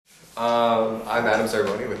I'm Adam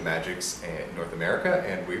Zarboni with MAGIX in North America,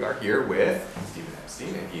 and we are here with Stephen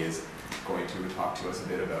Epstein, and he is going to talk to us a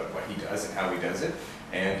bit about what he does and how he does it.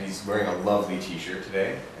 And he's wearing a lovely T-shirt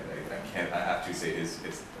today, and I have to say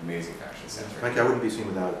it's amazing fashion sense. Like I wouldn't be seen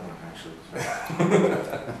without it, actually.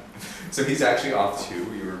 So he's actually off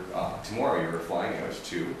to, tomorrow you were flying out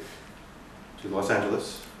to Los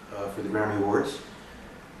Angeles for the Grammy Awards.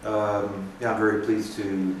 Yeah, I'm very pleased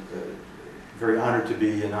to, very honored to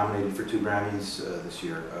be nominated for 2 Grammys this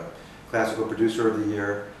year. Classical Producer of the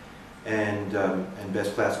Year and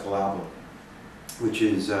Best Classical Album, which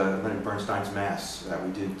is Leonard Bernstein's Mass that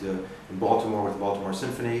we did in Baltimore with the Baltimore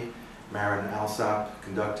Symphony, Marin Alsop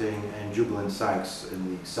conducting, and Jubilant Sykes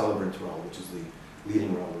in the celebrant role, which is the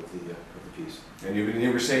leading role of the piece. And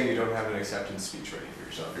you were saying you don't have an acceptance speech ready for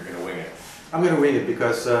yourself, you're going to wing it. I'm going to wing it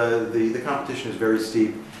because the competition is very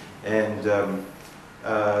steep, and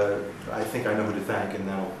I think I know who to thank, and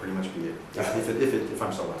that'll pretty much be it, if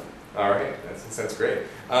I'm so lucky. All right, that's great.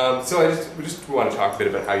 So we just want to talk a bit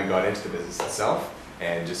about how you got into the business itself,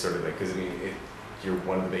 and just sort of like, because I mean, you're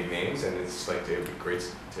one of the big names, and it's like it would be great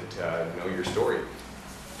to know your story.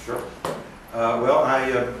 Sure. Well,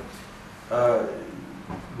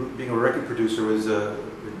 being a record producer was a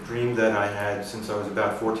dream that I had since I was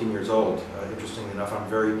about 14 years old. Interestingly enough, I'm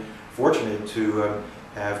very fortunate to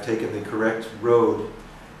have taken the correct road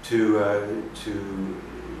to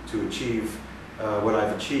achieve what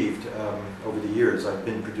I've achieved over the years. I've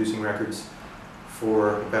been producing records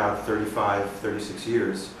for about 35, 36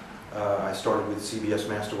 years. I started with CBS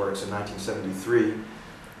Masterworks in 1973,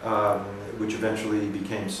 which eventually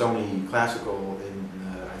became Sony Classical in,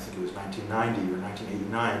 I think it was 1990 or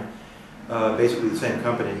 1989, basically the same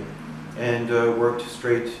company, and worked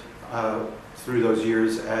straight through those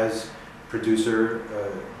years as producer,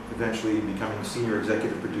 eventually becoming senior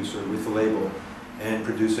executive producer with the label, and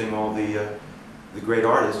producing all the great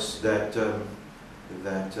artists that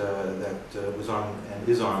was on and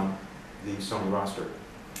is on the Sony roster.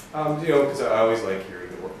 You know, because I always like hearing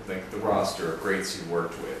the roster of greats you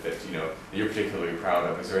worked with that that you're particularly proud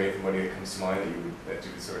of. Is there anybody that comes to mind that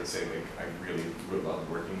you would sort of say, like, I really would love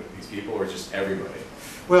working with these people, or just everybody?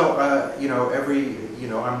 Well,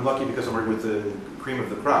 I'm lucky because I'm working with the cream of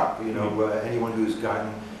the crop. Anyone who's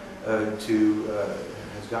gotten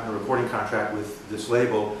has gotten a recording contract with this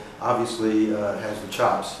label obviously has the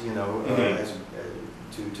chops, to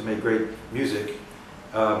make great music.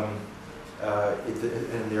 And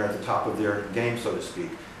they're at the top of their game, so to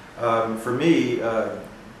speak. For me,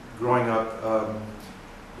 growing up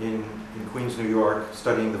in Queens, New York,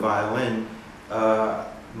 studying the violin,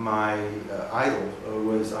 my idol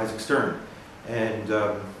was Isaac Stern. And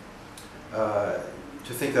to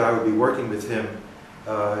think that I would be working with him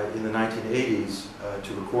in the 1980s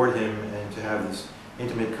to record him and to have this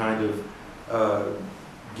intimate kind of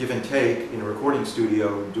give and take in a recording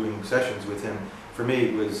studio doing sessions with him, for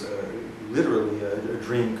me was literally a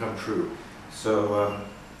dream come true. So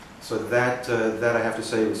that I have to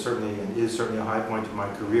say was certainly and is certainly a high point of my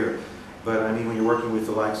career. But I mean, when you're working with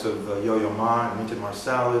the likes of Yo-Yo Ma and Wynton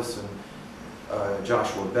Marsalis and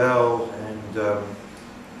Joshua Bell and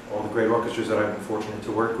all the great orchestras that I've been fortunate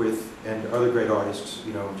to work with, and other great artists,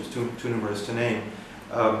 just too numerous to name,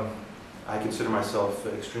 I consider myself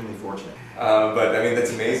extremely fortunate. But I mean,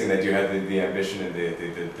 that's amazing that you had the ambition and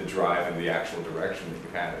the drive and the actual direction that you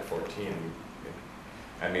had at 14.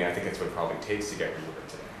 I mean, I think that's what it probably takes to get where you are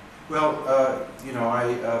today. Well,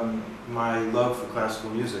 my love for classical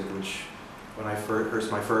music, which when I heard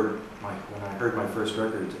my first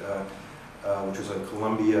record, which was a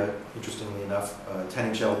Columbia, interestingly enough,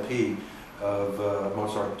 10-inch LP of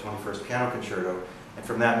Mozart's 21st Piano Concerto, and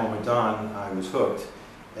from that moment on, I was hooked.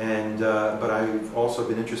 And but I've also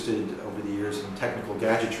been interested over the years in technical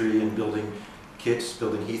gadgetry and building kits,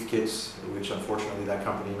 building Heath kits, which unfortunately that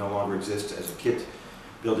company no longer exists as a kit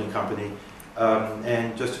building company.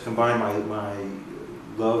 And just to combine my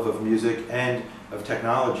love of music and of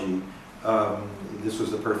technology, this was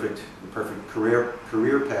the perfect career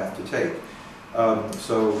path to take.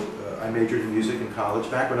 So I majored in music in college.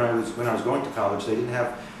 Back when I was going to college, they didn't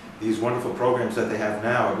have these wonderful programs that they have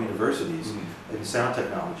now at universities in sound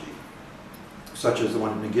technology, such as the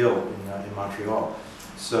one at McGill in Montreal.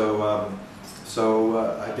 So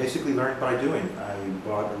I basically learned by doing. I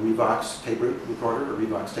bought a Revox tape recorder, a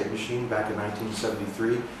Revox tape machine back in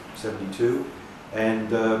 1973, 72,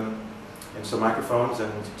 and some microphones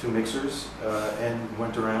and 2 mixers, and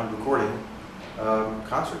went around recording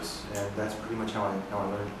concerts. And that's pretty much how I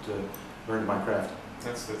learned my craft.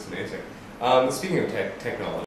 That's amazing. Speaking of technology.